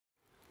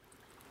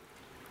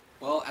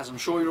Well, as I'm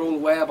sure you're all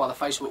aware by the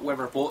Facebook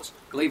weather reports,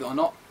 believe it or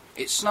not,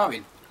 it's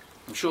snowing.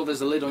 I'm sure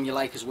there's a lid on your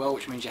lake as well,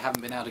 which means you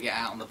haven't been able to get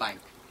out on the bank.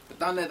 But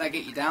don't let that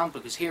get you down,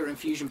 because here at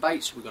Infusion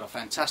Baits we've got a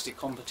fantastic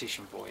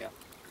competition for you.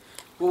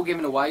 What we're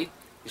giving away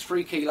is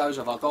 3 kilos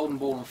of our golden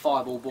ball and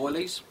fireball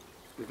boilies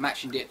with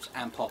matching dips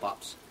and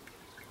pop-ups.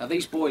 Now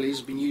these boilies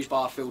have been used by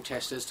our field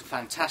testers to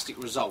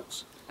fantastic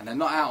results, and they're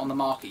not out on the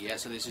market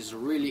yet, so this is a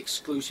really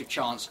exclusive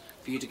chance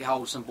for you to get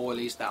hold of some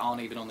boilies that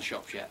aren't even on the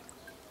shops yet.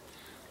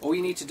 All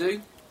you need to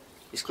do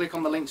is click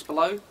on the links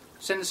below,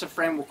 send us a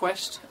friend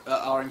request at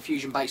our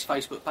Infusion Baits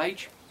Facebook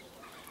page,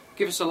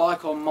 give us a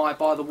like on my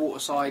By the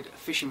Waterside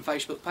Fishing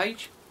Facebook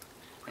page,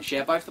 and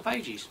share both the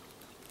pages.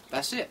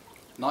 That's it.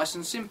 Nice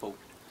and simple.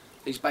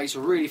 These baits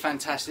are really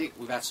fantastic.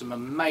 We've had some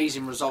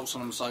amazing results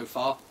on them so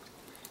far,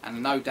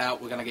 and no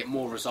doubt we're going to get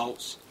more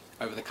results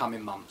over the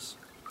coming months.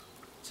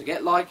 So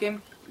get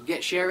liking,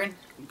 get sharing,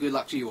 and good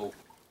luck to you all.